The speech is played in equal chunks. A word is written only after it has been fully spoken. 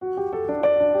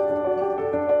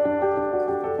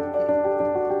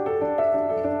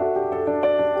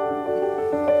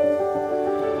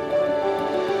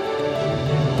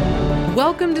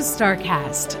Welcome to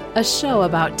StarCast, a show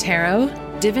about tarot,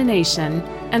 divination,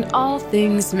 and all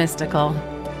things mystical.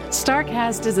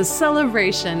 StarCast is a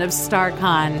celebration of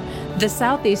StarCon, the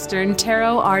Southeastern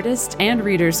Tarot Artist and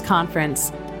Readers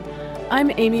Conference.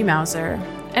 I'm Amy Mauser,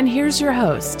 and here's your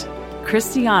host,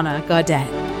 Christiana Gaudet.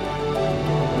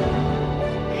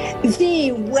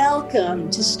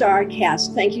 Welcome to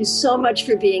StarCast. Thank you so much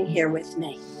for being here with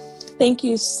me. Thank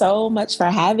you so much for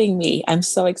having me. I'm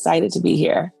so excited to be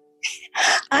here.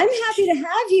 I'm happy to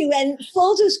have you. And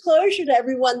full disclosure to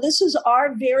everyone, this is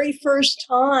our very first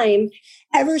time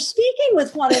ever speaking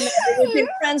with one another. We've been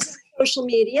friends on social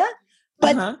media,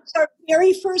 but it's our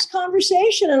very first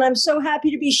conversation. And I'm so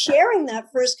happy to be sharing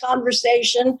that first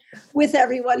conversation with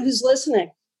everyone who's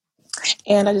listening.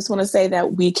 And I just want to say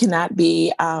that we cannot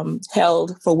be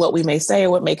held for what we may say or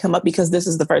what may come up, because this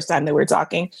is the first time that we're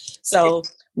talking. So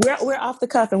we're off the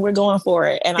cuff and we're going for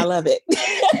it. And I love it.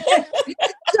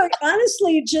 So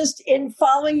honestly, just in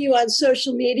following you on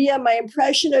social media, my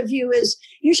impression of you is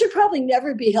you should probably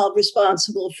never be held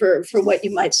responsible for what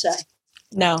you might say.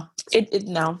 No,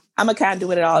 no. I'm a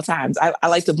conduit at all times. I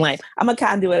like to blame. I'm a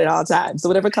conduit at all times. So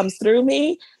whatever comes through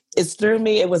me, it's through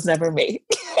me. It was never me.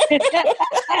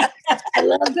 I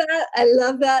love that. I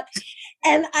love that.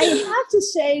 And I have to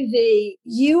say,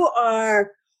 you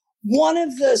are one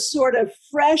of the sort of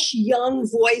fresh, young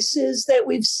voices that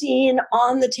we've seen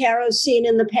on the tarot scene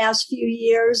in the past few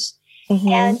years. Mm-hmm.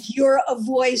 And you're a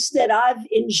voice that I've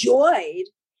enjoyed.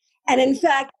 And in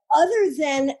fact, other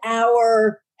than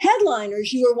our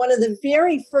headliners, you were one of the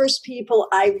very first people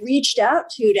I reached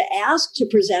out to ask to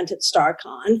present at StarCon.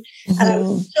 Mm-hmm. And I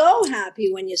was so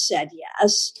happy when you said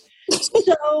yes.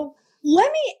 So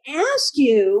let me ask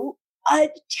you,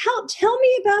 tell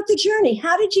me about the journey.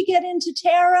 How did you get into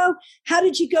tarot? How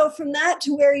did you go from that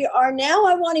to where you are now?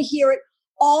 I want to hear it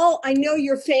all. I know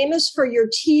you're famous for your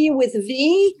tea with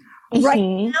V. Mm-hmm. Right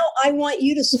now, I want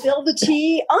you to spill the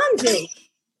tea on V.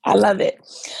 I love it.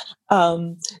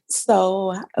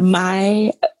 So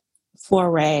my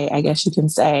foray, I guess you can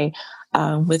say,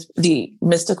 with the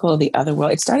mystical, the other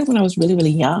world, it started when I was really,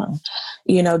 really young,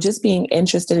 just being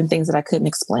interested in things that I couldn't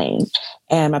explain.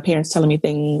 And my parents telling me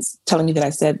that I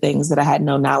said things that I had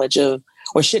no knowledge of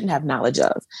or shouldn't have knowledge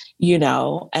of,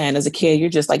 and as a kid, you're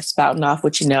just like spouting off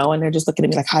what you know. And they're just looking at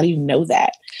me like, how do you know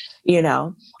that?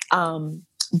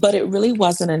 But it really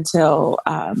wasn't until,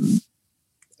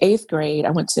 8th grade,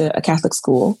 I went to a Catholic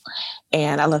school,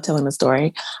 and I love telling the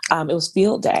story. It was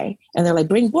field day, and they're like,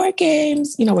 bring board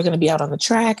games. We're going to be out on the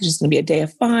track. It's just going to be a day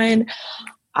of fun.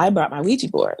 I brought my Ouija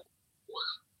board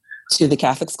to the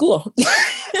Catholic school.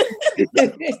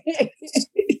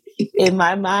 In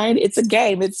my mind, it's a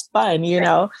game. It's fun,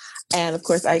 And of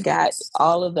course, I got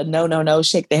all of the no,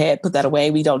 shake the head, put that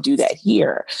away. We don't do that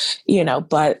here,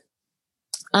 but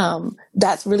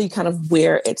that's really kind of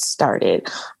where it started.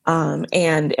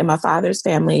 And in my father's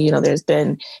family, there's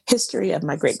been history of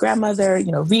my great grandmother,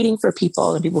 reading for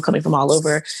people and people coming from all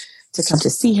over to come to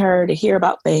see her, to hear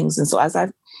about things. And so as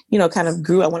I, kind of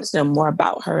grew, I wanted to know more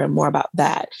about her and more about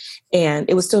that. And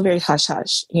it was still very hush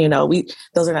hush.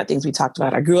 Those are not things we talked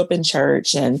about. I grew up in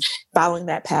church, and following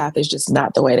that path is just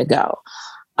not the way to go.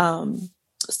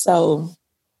 So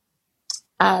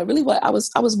I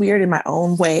was weird in my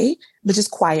own way, but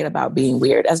just quiet about being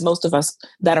weird, as most of us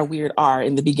that are weird are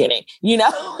in the beginning,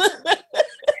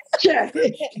 Sure.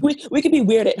 We could be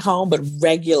weird at home, but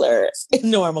regular,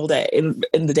 normal day in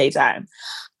the daytime.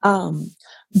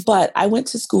 But I went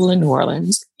to school in New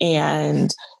Orleans,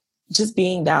 and just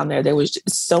being down there was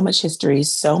just so much history,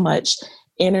 so much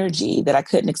energy that I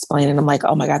couldn't explain. And I'm like,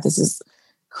 oh my God, this is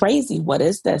crazy. What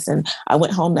is this? And I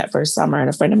went home that first summer, and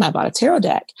a friend of mine bought a tarot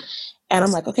deck. And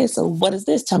I'm like, okay, so what is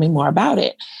this? Tell me more about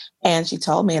it. And she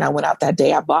told me, and I went out that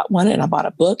day, I bought one, and I bought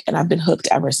a book, and I've been hooked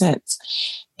ever since.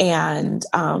 And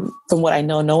from what I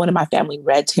know, no one in my family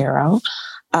read tarot,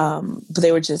 but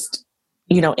they were just,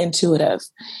 intuitive.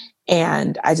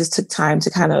 And I just took time to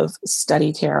kind of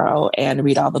study tarot and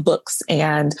read all the books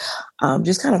and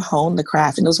just kind of hone the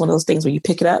craft. And it was one of those things where you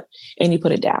pick it up and you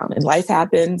put it down, and life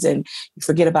happens and you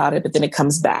forget about it, but then it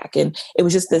comes back. And it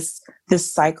was just this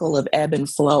cycle of ebb and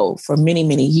flow for many,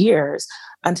 many years,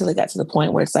 until it got to the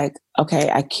point where it's like, okay,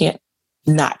 I can't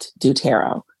not do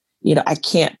tarot. I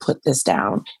can't put this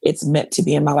down. It's meant to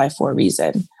be in my life for a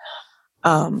reason.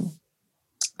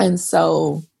 And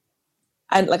so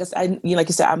like you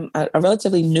said, I'm a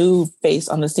relatively new face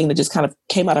on the scene that just kind of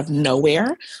came out of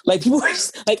nowhere. Like people were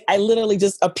just, like, I literally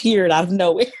just appeared out of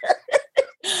nowhere.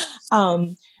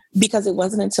 Because it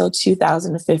wasn't until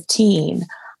 2015,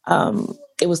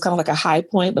 it was kind of like a high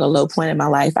point, but a low point in my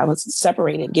life. I was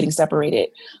getting separated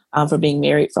from being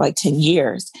married for like 10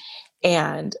 years.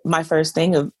 And my first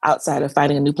thing of outside of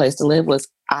finding a new place to live was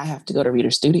I have to go to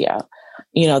Reader Studio.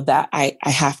 That I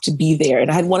have to be there.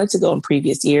 And I had wanted to go in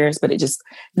previous years, but it just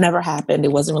never happened.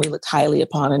 It wasn't really looked highly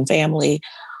upon in family.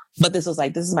 But this was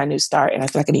like, this is my new start, and I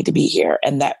feel like I need to be here.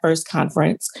 And that first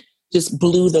conference just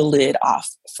blew the lid off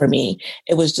for me.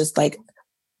 It was just like,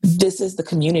 this is the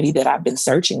community that I've been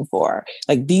searching for.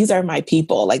 Like, these are my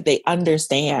people. Like, they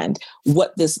understand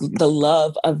what the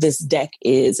love of this deck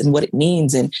is and what it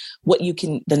means and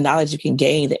the knowledge you can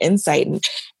gain, the insight.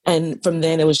 And from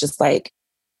then it was just like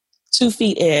 2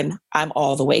 feet in, I'm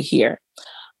all the way here.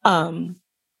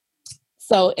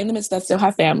 So in the midst, I still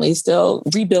have family, still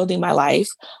rebuilding my life.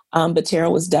 But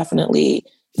tarot was definitely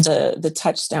the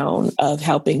touchstone of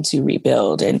helping to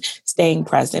rebuild and staying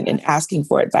present and asking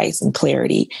for advice and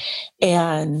clarity.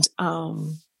 And I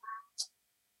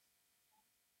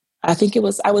think I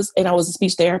was a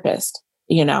speech therapist,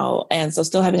 and so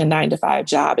still having a 9-to-5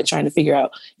 job and trying to figure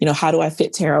out, how do I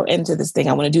fit tarot into this thing?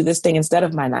 I want to do this thing instead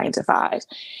of my 9-to-5.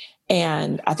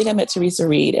 And I think I met Teresa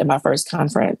Reed at that first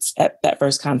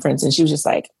conference. And she was just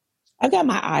like, I've got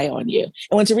my eye on you.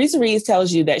 And when Teresa Reed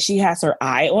tells you that she has her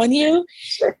eye on you,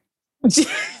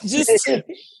 just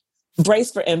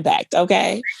brace for impact.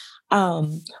 Okay.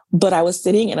 But I was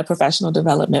sitting in a professional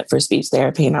development for speech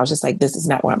therapy, and I was just like, this is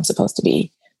not where I'm supposed to be.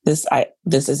 This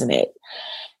isn't it.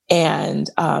 And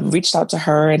reached out to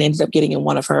her and ended up getting in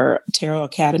one of her Tarot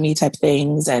Academy type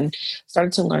things and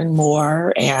started to learn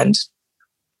more and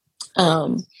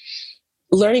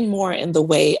learning more in the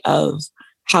way of,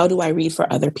 how do I read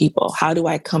for other people? How do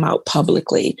I come out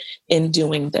publicly in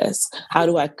doing this? How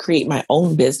do I create my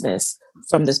own business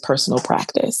from this personal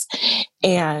practice?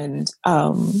 And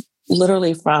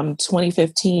literally from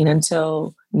 2015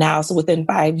 until now, so within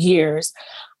 5 years,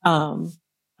 I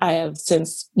have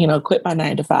since, quit my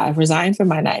 9-to-5, resigned from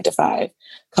my 9-to-5.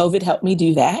 COVID helped me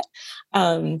do that.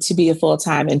 To be a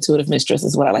full-time intuitive mistress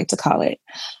is what I like to call it.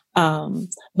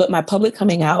 But my public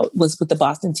coming out was with the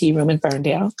Boston Tea Room in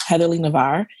Ferndale, Heatherly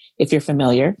Navarre, if you're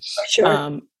familiar,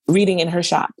 Sure. Reading in her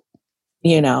shop,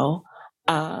 and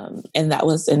that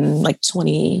was in like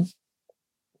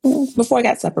before I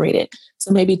got separated.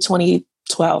 So maybe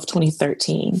 2012,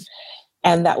 2013.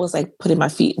 And that was like putting my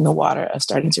feet in the water of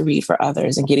starting to read for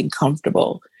others and getting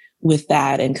comfortable with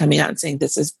that and coming out and saying,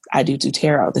 I do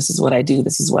tarot. This is what I do.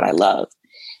 This is what I love.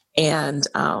 And,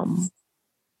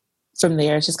 from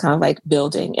there, it's just kind of like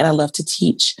building, and I love to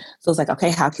teach. So it's like, okay,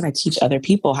 how can I teach other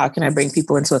people? How can I bring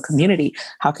people into a community?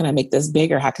 How can I make this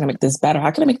bigger? How can I make this better?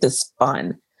 How can I make this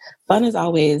fun? Fun is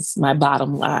always my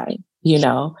bottom line,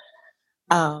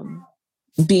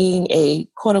 being a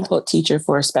quote unquote teacher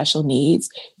for special needs,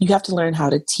 you have to learn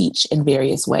how to teach in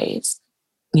various ways,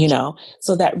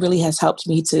 so that really has helped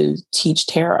me to teach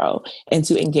tarot and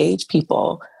to engage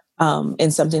people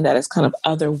in something that is kind of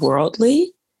otherworldly,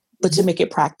 but to make it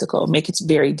practical, make it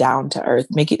very down to earth,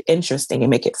 make it interesting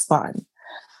and make it fun.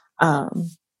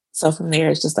 So from there,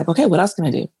 it's just like, okay, what else can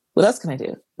I do? What else can I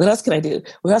do? What else can I do?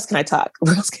 Where else can I talk?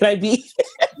 Where else can I be?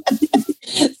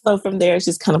 So from there, it's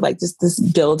just kind of like just this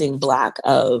building block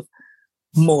of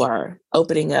more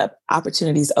opening up,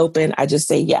 opportunities open. I just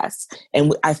say yes.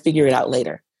 And I figure it out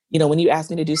later. When you asked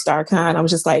me to do StarCon, I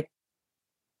was just like,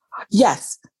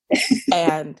 yes.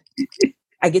 And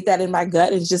I get that in my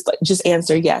gut and just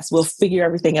answer yes. We'll figure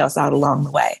everything else out along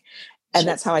the way. And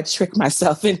that's how I trick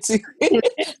myself into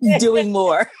doing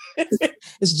more.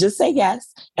 It's just say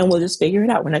yes, and we'll just figure it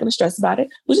out. We're not going to stress about it.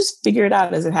 We'll just figure it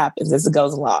out as it happens, as it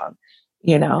goes along,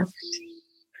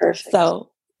 Perfect. So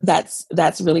that's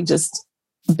really just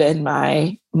been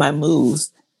my move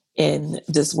in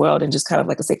this world, and just kind of,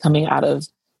 like I say, coming out of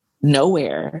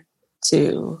nowhere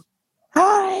to,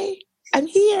 hi, I'm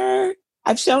here.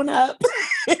 I've shown up.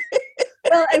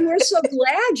 Well, and we're so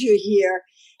glad you're here.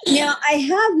 Now, I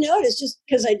have noticed, just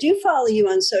because I do follow you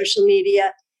on social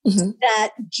media,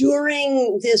 that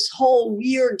during this whole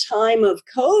weird time of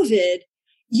COVID,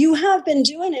 you have been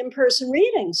doing in-person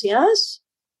readings, yes?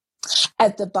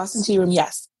 At the Boston Tea Room,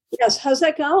 yes. Yes. How's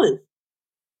that going?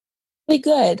 Really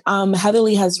good.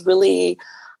 Heatherly has really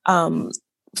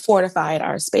fortified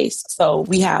our space. So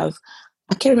we have,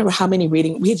 I can't remember how many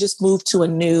reading. We had just moved to a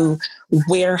new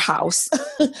warehouse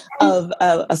of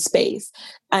a space.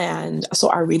 And so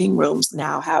our reading rooms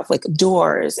now have like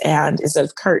doors and instead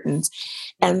of curtains.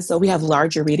 And so we have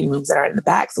larger reading rooms that are in the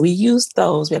back. So we use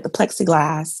those. We have the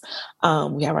plexiglass.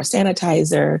 We have our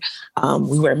sanitizer.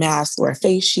 We wear masks, wear a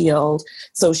face shield.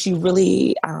 So she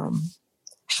really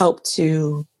helped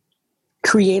to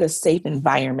create a safe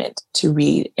environment to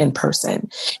read in person.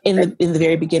 In the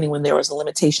very beginning, when there was a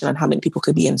limitation on how many people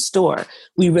could be in store,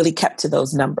 we really kept to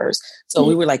those numbers. So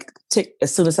we were like,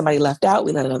 as soon as somebody left out,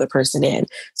 we let another person in.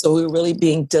 So we were really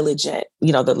being diligent.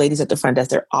 You know, the ladies at the front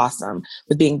desk, they're awesome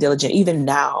with being diligent. Even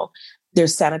now,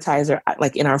 there's sanitizer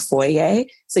like in our foyer.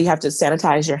 So you have to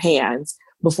sanitize your hands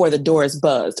before the door is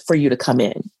buzzed for you to come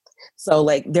in. So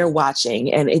like they're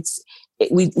watching, and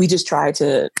we just try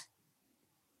to,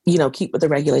 you know, keep with the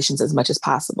regulations as much as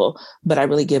possible. But I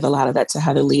really give a lot of that to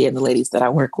Heather Lee and the ladies that I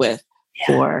work with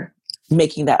for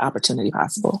making that opportunity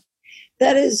possible.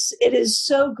 It is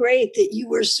so great that you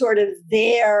were sort of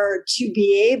there to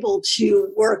be able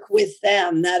to work with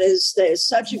them. That is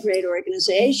such a great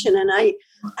organization. And I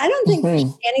don't think there's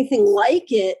anything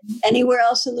like it anywhere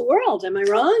else in the world. Am I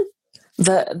wrong?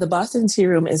 The Boston Tea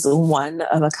Room is one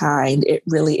of a kind. It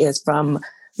really is, from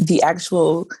the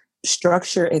actual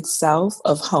structure itself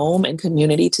of home and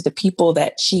community to the people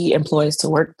that she employs to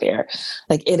work there.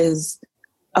 Like, it is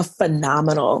a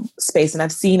phenomenal space, and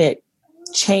I've seen it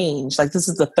change. Like, this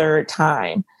is the third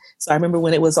time. So I remember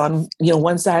when it was on, you know,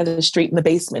 one side of the street in the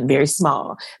basement, very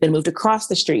small, then moved across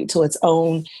the street to its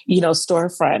own, you know,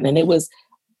 storefront, and it was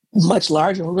much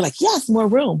larger. We were like, yes, more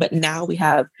room. But now we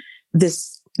have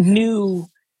this new,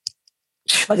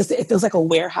 like I said, it feels like a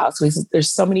warehouse.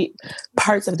 There's so many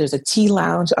parts of it. There's a tea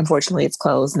lounge. Unfortunately, it's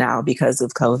closed now because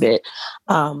of COVID.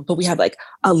 But we have like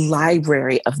a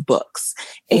library of books,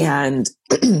 and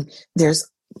there's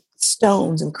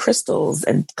stones and crystals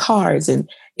and cards, and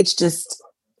it's just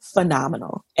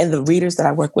phenomenal. And the readers that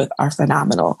I work with are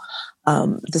phenomenal.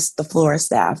 The floor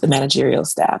staff, the managerial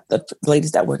staff, the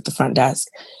ladies that work the front desk.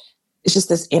 It's just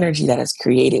this energy that is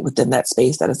created within that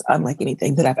space that is unlike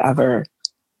anything that I've ever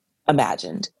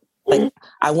imagined. Like,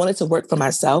 I wanted to work for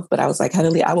myself, but I was like,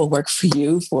 Heather Lee, I will work for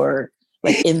you for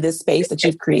like in this space that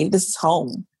you've created. This is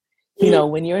home. You know,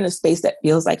 when you're in a space that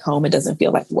feels like home, it doesn't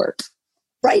feel like work.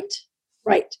 Right.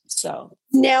 So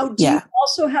now, do you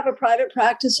also have a private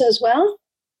practice as well?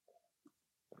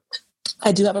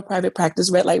 I do have a private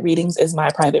practice. Red Light Readings is my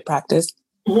private practice.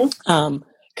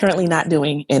 Currently not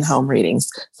doing in-home readings.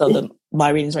 So my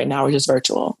readings right now are just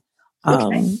virtual.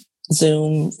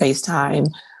 Zoom, FaceTime,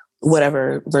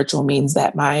 whatever virtual means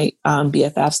that my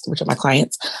BFFs, which are my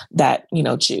clients, that, you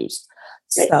know, choose.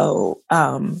 Right. So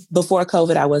before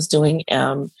COVID, I was doing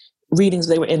readings.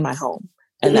 They were in my home.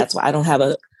 And that's why I don't have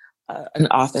an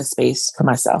office space for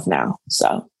myself now.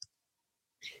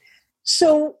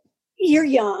 So you're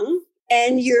young,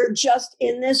 and you're just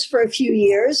in this for a few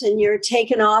years, and you're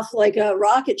taking off like a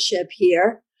rocket ship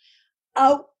here.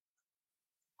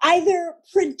 Either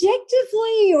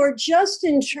predictively or just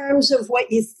in terms of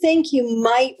what you think you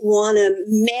might want to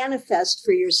manifest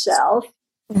for yourself,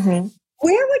 where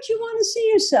would you want to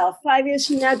see yourself 5 years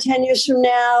from now, 10 years from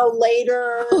now,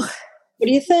 later? What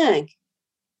do you think?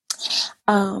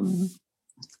 And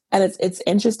it's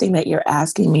interesting that you're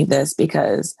asking me this,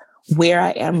 because where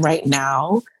I am right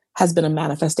now has been a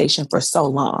manifestation for so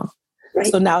long. Right.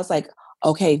 So now it's like,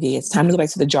 okay, V, it's time to go back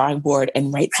to the drawing board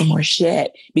and write some more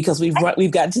shit, because we've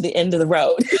gotten to the end of the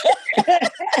road.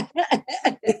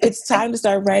 It's time to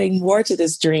start writing more to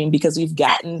this dream, because we've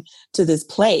gotten to this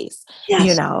place,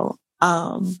 you know?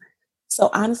 So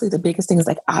honestly, the biggest thing is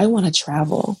like, I want to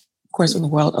travel. Of course, when the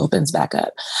world opens back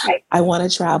up, I want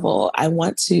to travel. I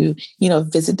want to, you know,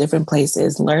 visit different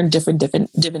places, learn different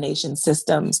divination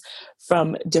systems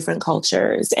from different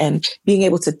cultures, and being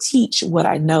able to teach what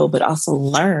I know, but also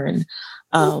learn,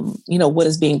 you know, what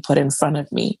is being put in front of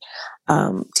me.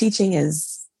 Teaching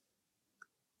is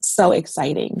so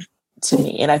exciting to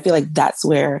me. And I feel like that's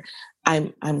where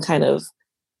I'm kind of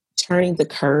turning the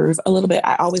curve a little bit.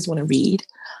 I always want to read.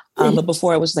 But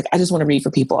before, it was like, I just want to read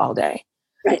for people all day.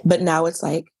 Right. But now it's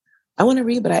like, I want to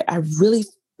read, but I really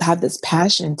have this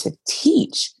passion to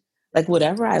teach. Like,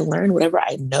 whatever I learn, whatever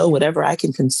I know, whatever I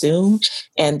can consume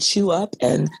and chew up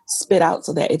and spit out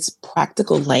so that it's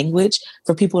practical language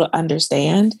for people to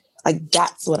understand. Like,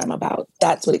 that's what I'm about.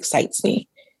 That's what excites me.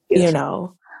 Yes. You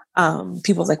know,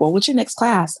 people's like, well, what's your next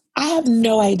class? I have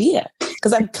no idea,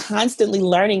 because I'm constantly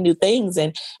learning new things,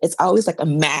 and it's always like a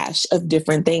mash of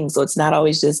different things. So it's not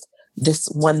always just this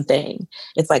one thing.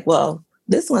 It's like, well,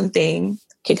 this one thing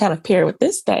can kind of pair with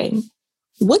this thing.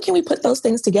 What can we put those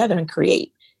things together and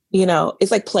create? You know,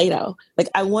 it's like Play-Doh. Like,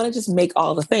 I want to just make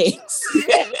all the things.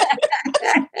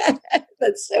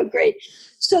 That's so great.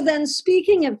 So then,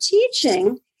 speaking of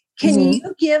teaching, can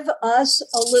you give us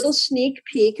a little sneak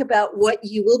peek about what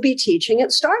you will be teaching at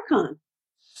StarCon?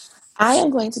 I am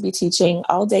going to be teaching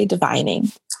all day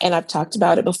divining. And I've talked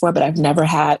about it before, but I've never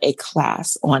had a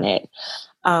class on it.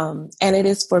 And it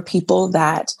is for people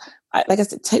that like I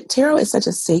said, tarot is such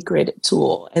a sacred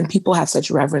tool and people have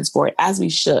such reverence for it, as we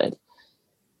should.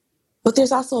 But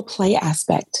there's also a play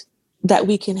aspect that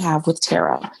we can have with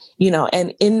tarot,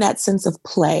 and in that sense of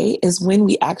play is when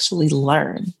we actually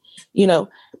learn,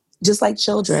 just like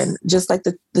children, just like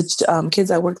the kids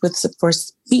I worked with for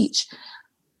speech.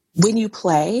 When you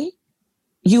play,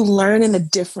 you learn in a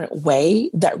different way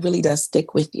that really does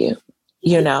stick with you,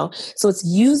 So it's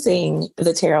using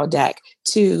the tarot deck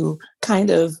to kind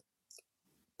of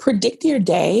predict your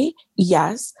day,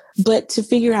 yes, but to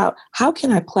figure out, how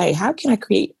can I play? How can I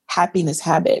create happiness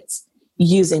habits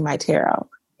using my tarot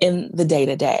in the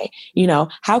day-to-day?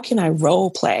 How can I role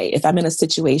play if I'm in a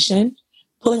situation,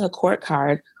 pulling a court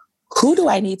card? Who do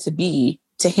I need to be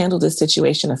to handle this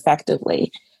situation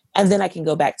effectively? And then I can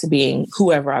go back to being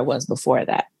whoever I was before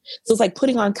that. So it's like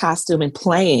putting on costume and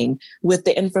playing with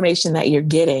the information that you're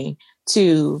getting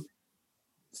to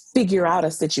figure out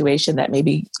a situation that may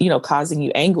be, causing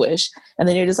you anguish. And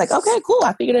then you're just like, okay, cool.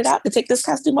 I figured it out to take this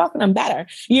costume off and I'm better,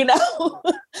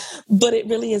 But it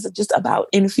really is just about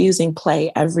infusing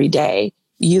play every day,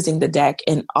 using the deck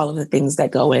and all of the things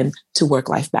that go into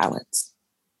work-life balance.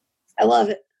 I love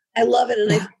it. And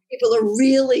I think people are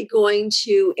really going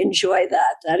to enjoy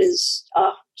that. That is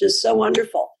just so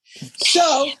wonderful.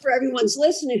 So for everyone's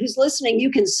who's listening, you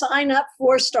can sign up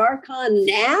for StarCon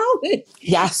now.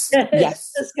 Yes.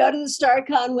 Just go to the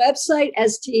StarCon website,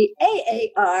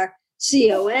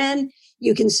 STAARCON.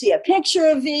 You can see a picture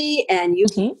of V and you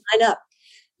can sign up.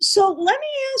 So let me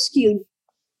ask you,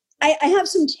 I have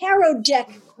some tarot deck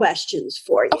questions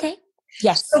for you. Okay.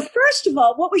 Yes. So first of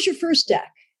all, what was your first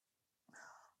deck?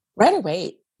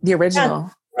 Rider-Waite, the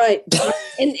original. Right.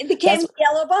 And it became the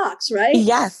yellow box, right?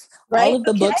 Yes. Right? All of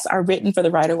the books are written for the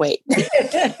Rider-Waite.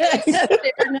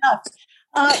 Fair enough.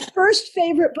 First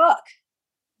favorite book?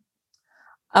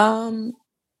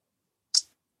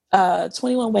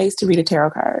 21 Ways to Read a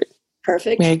Tarot Card.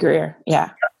 Perfect. Mary Greer.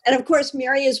 Yeah. And of course,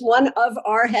 Mary is one of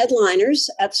our headliners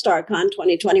at StarCon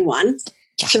 2021.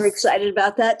 Yes. So we're excited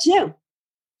about that too.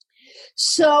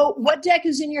 So what deck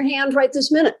is in your hand right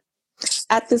this minute?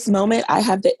 At this moment, I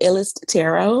have the Illust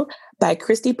Tarot by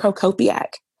Christy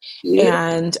Prokopiak. Yeah.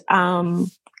 And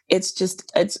it's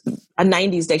a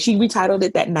 90s deck. She retitled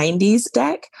it that 90s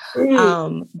deck.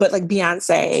 But like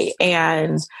Beyonce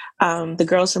and the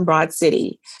girls from Broad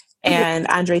City and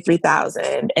Andre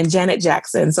 3000 and Janet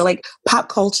Jackson. So like pop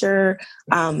culture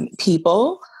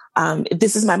people.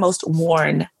 This is my most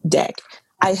worn deck.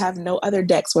 I have no other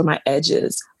decks where my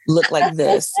edges look like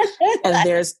this and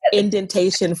there's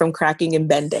indentation from cracking and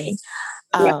bending.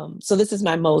 So this is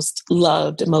my most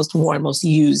loved, most worn, most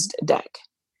used deck.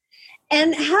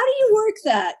 And how do you work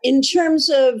that in terms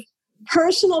of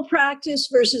personal practice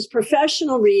versus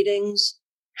professional readings?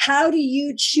 How do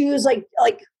you choose,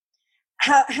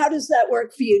 how does that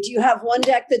work for you? Do you have one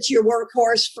deck that's your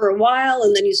workhorse for a while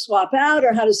and then you swap out,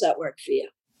 or how does that work for you?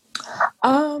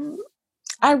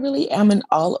 I really am an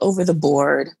all over the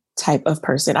board type of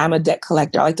person. I'm a deck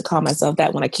collector. I like to call myself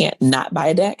that when I can't not buy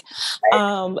a deck.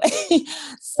 Right.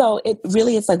 So it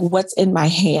really is like what's in my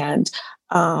hand.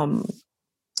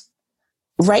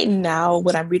 Right now,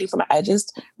 what I'm reading from, I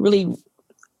just really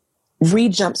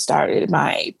jump started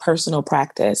my personal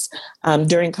practice.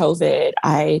 During COVID,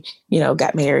 I,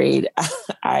 got married.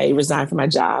 I resigned from my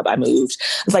job. I moved.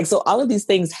 It's like, so all of these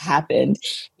things happened.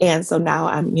 And so now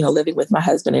I'm, living with my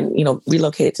husband and,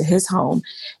 relocated to his home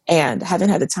and haven't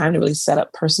had the time to really set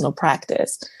up personal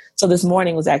practice. So this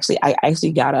morning was I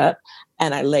actually got up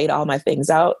and I laid all my things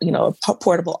out, a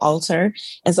portable altar.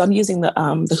 And so I'm using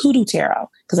the Hoodoo Tarot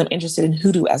because I'm interested in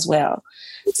Hoodoo as well.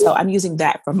 So I'm using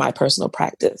that for my personal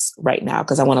practice right now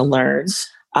because I want to learn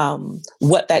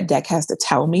what that deck has to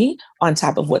tell me on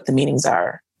top of what the meanings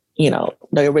are, the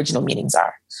original meanings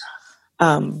are.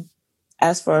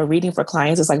 As for a reading for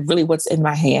clients, it's like really what's in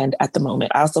my hand at the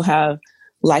moment. I also have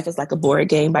Life is Like a Board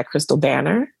Game by Crystal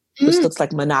Banner, which looks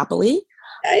like Monopoly.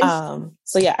 Nice.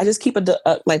 So yeah, I just keep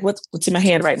like what's in my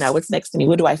hand right now. What's next to me?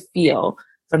 What do I feel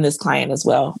from this client as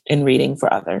well in reading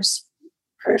for others?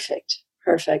 Perfect.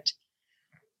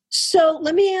 So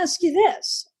let me ask you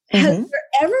this. Has there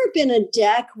ever been a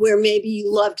deck where maybe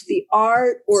you loved the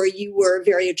art or you were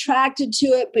very attracted to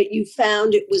it, but you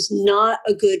found it was not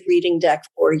a good reading deck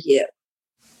for you?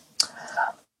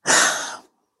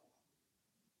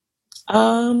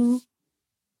 I'm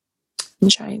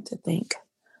trying to think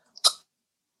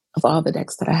of all the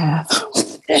decks that I have.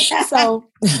 So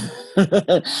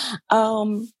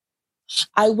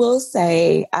I will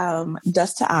say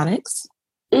Dust to Onyx,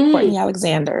 Courtney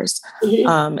Alexander's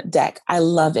deck. I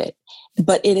love it,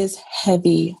 but it is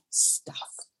heavy stuff.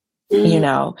 It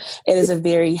is a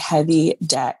very heavy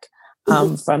deck.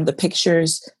 from the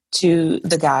pictures to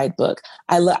the guidebook.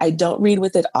 I don't read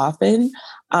with it often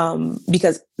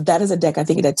because that is a deck I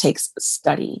think that takes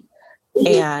study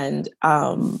and,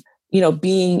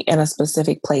 being in a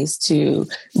specific place to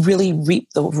really reap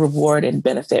the reward and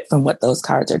benefit from what those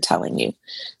cards are telling you.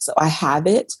 So I have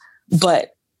it,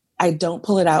 but I don't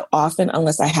pull it out often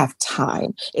unless I have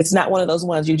time. It's not one of those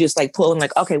ones you just like pull and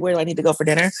like, okay, where do I need to go for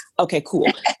dinner? Okay, cool.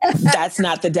 That's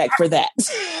not the deck for that.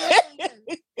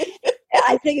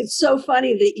 I think it's so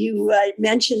funny that you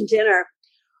mentioned dinner.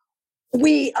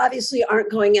 We obviously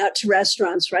aren't going out to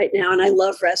restaurants right now, and I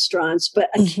love restaurants, but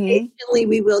occasionally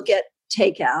we will get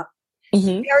takeout,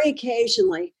 very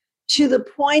occasionally, to the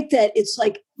point that it's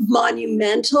like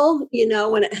monumental,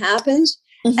 when it happens.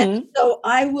 And so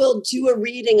I will do a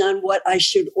reading on what I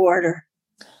should order.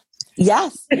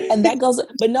 Yes. And that goes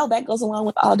along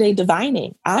with all day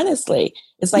divining. Honestly,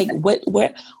 it's like, what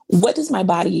does my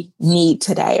body need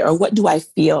today? Or what do I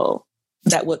feel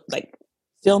that would like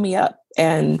fill me up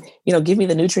and, give me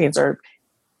the nutrients or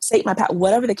sate my palate,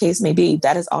 whatever the case may be.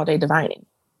 That is all day divining,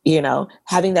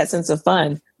 having that sense of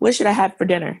fun. What should I have for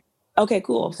dinner? Okay,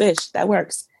 cool. Fish. That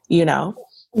works,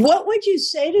 What would you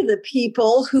say to the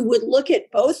people who would look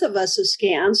at both of us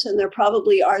askance, and there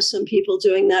probably are some people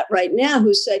doing that right now,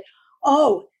 who say,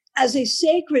 oh, as a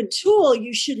sacred tool,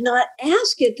 you should not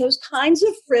ask it those kinds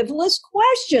of frivolous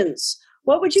questions.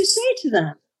 What would you say to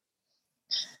them?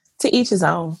 To each his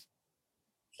own.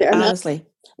 Fair Honestly, enough.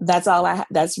 That's all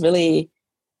that's really,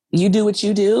 you do what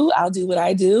you do, I'll do what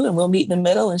I do, and we'll meet in the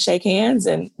middle and shake hands,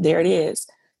 and there it is.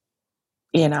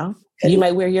 You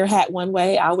might wear your hat one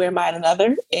way, I'll wear mine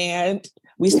another, and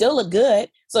we still look good.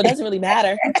 So it doesn't really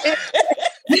matter.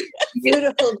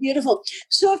 Beautiful, beautiful.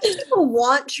 So if people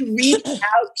want to reach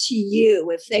out to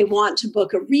you, if they want to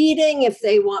book a reading, if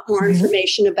they want more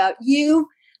information about you,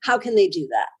 how can they do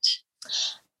that?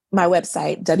 My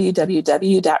website,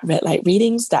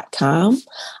 www.redlightreadings.com.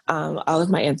 All of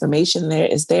my information there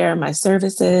is there, my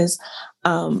services.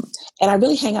 And I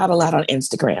really hang out a lot on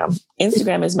Instagram.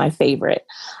 Instagram is my favorite.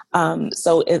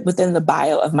 So within the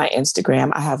bio of my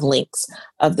Instagram, I have links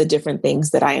of the different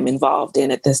things that I am involved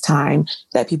in at this time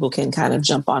that people can kind of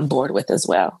jump on board with as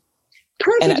well.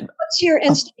 Perfect. What's your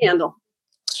Insta handle?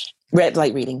 Red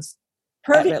Light Readings.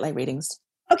 Perfect. Red Light Readings.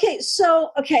 Okay.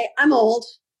 I'm old.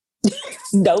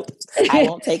 Nope. I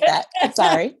won't take that.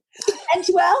 Sorry. And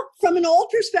from an old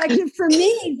perspective, for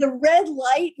me, the red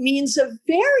light means a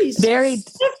very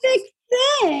specific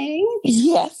thing.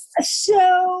 Yes.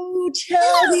 So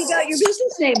tell me about your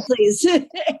business name, please.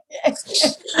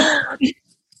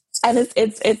 And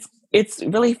it's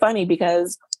really funny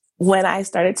because when I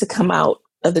started to come out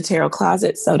of the tarot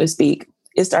closet, so to speak,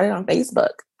 it started on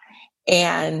Facebook.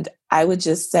 And I would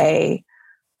just say,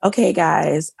 okay,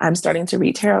 guys, I'm starting to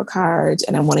read tarot cards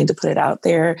and I'm wanting to put it out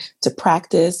there to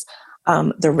practice.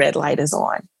 The red light is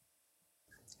on.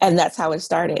 And that's how it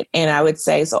started. And I would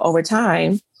say, so over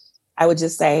time, I would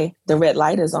just say the red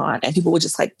light is on, and people would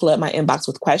just like flood my inbox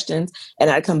with questions, and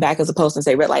I'd come back as a post and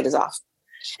say red light is off.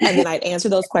 And then I'd answer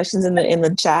those questions in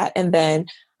the chat. And then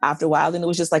after a while, then it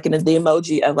was just like the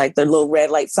emoji of like the little red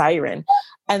light siren.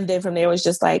 And then from there, it was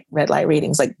just like red light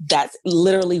readings. Like that's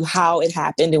literally how it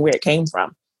happened and where it came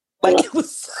from. Like it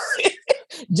was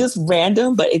just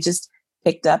random, but it just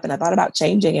picked up, and I thought about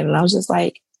changing it. And I was just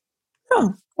like,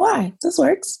 oh, why? This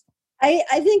works. I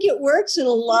think it works in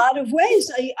a lot of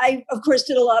ways. I, of course,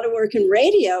 did a lot of work in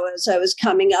radio as I was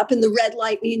coming up, and the red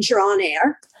light means you're on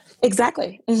air.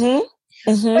 Exactly. Mm-hmm.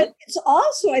 Mm-hmm. But it's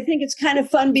also, I think it's kind of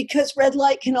fun because red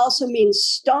light can also mean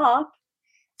stop.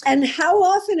 And how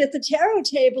often at the tarot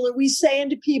table are we saying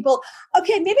to people,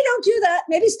 okay, maybe don't do that.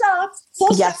 Maybe stop.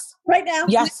 Full stop right now.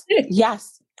 Yes.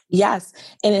 Yes. Yes.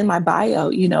 And in my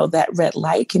bio, that red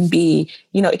light can be,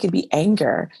 it could be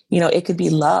anger, it could be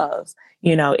love,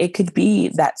 it could be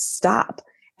that stop.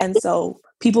 And so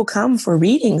people come for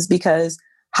readings because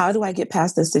how do I get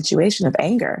past this situation of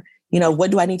anger?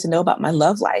 What do I need to know about my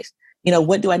love life?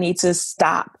 What do I need to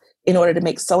stop in order to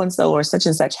make so-and-so or such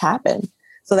and such happen?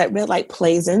 So that red light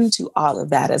plays into all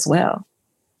of that as well.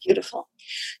 Beautiful.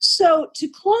 So to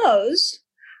close,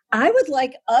 I would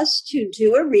like us to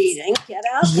do a reading, get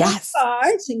out the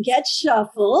cards and get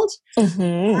shuffled.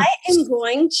 Mm-hmm. I am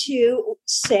going to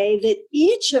say that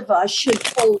each of us should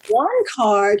pull one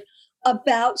card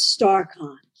about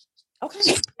StarCon.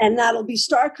 Okay. And that'll be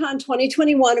StarCon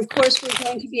 2021. Of course, we're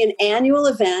going to be an annual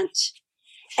event.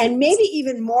 And maybe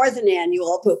even more than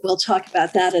annual, but we'll talk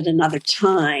about that at another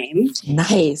time.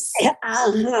 Nice. Yeah,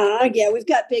 we've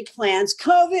got big plans.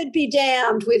 COVID be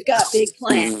damned, we've got big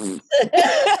plans.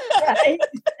 Right?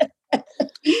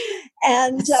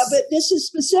 And but this is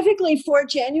specifically for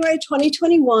January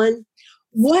 2021.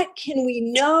 What can we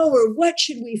know, or what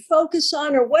should we focus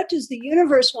on, or what does the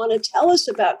universe want to tell us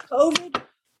about COVID?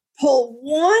 Pull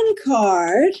one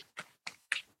card,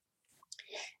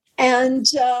 and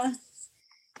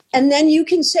then you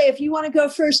can say if you want to go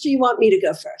first or you want me to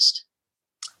go first.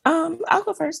 I'll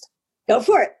go first. Go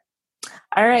for it.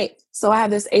 All right. So I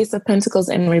have this Ace of Pentacles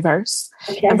in reverse.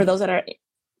 Okay. And for those that are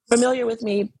familiar with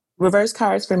me, reverse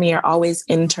cards for me are always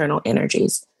internal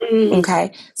energies.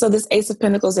 Okay. So this Ace of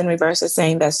Pentacles in reverse is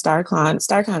saying that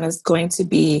StarCon is going to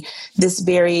be this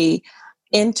very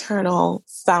internal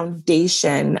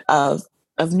foundation of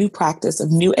new practice,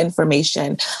 of new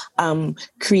information,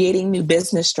 creating new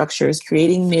business structures,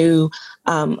 creating new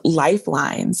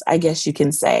lifelines, I guess you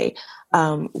can say,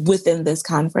 within this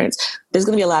conference. There's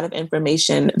going to be a lot of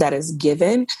information that is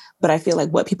given, but I feel like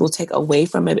what people take away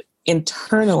from it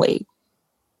internally,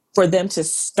 for them to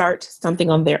start something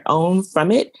on their own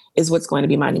from it, is what's going to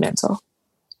be monumental.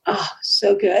 Oh,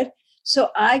 so good. So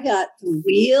I got the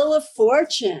Wheel of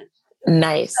Fortune.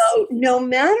 Nice. So no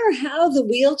matter how the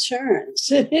wheel turns,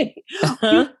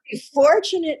 you're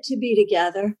fortunate to be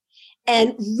together,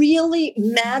 and really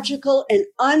magical and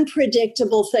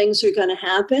unpredictable things are going to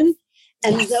happen.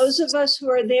 And yes, those of us who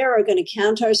are there are going to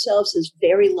count ourselves as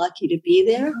very lucky to be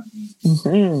there.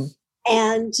 Mm-hmm.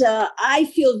 And I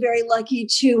feel very lucky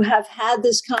to have had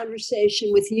this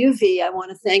conversation with you, V. I want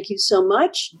to thank you so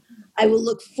much. I will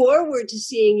look forward to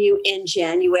seeing you in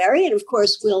January. And of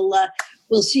course, we'll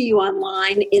see you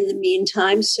online in the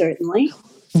meantime, certainly.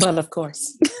 But of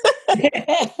course.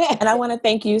 And I want to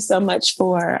thank you so much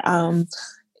for,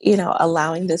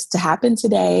 allowing this to happen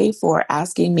today, for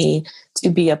asking me to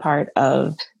be a part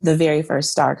of the very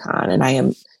first StarCon. And I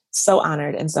am so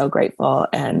honored and so grateful.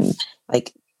 And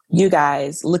you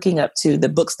guys, looking up to the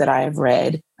books that I have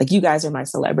read, you guys are my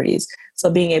celebrities. So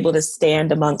being able to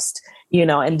stand amongst,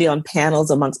 and be on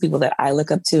panels amongst people that I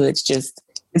look up to, it's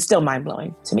still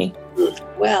mind-blowing to me.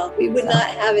 Well, we would not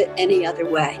have it any other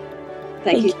way.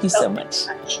 Thank you so much.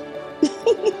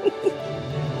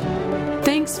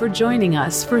 Thanks for joining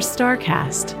us for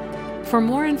StarCast. For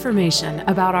more information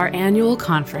about our annual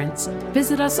conference,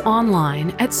 visit us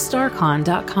online at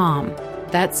starcon.com.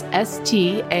 That's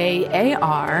STAARCON.com.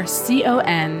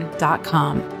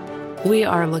 We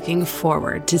are looking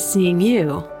forward to seeing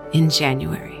you in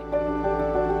January.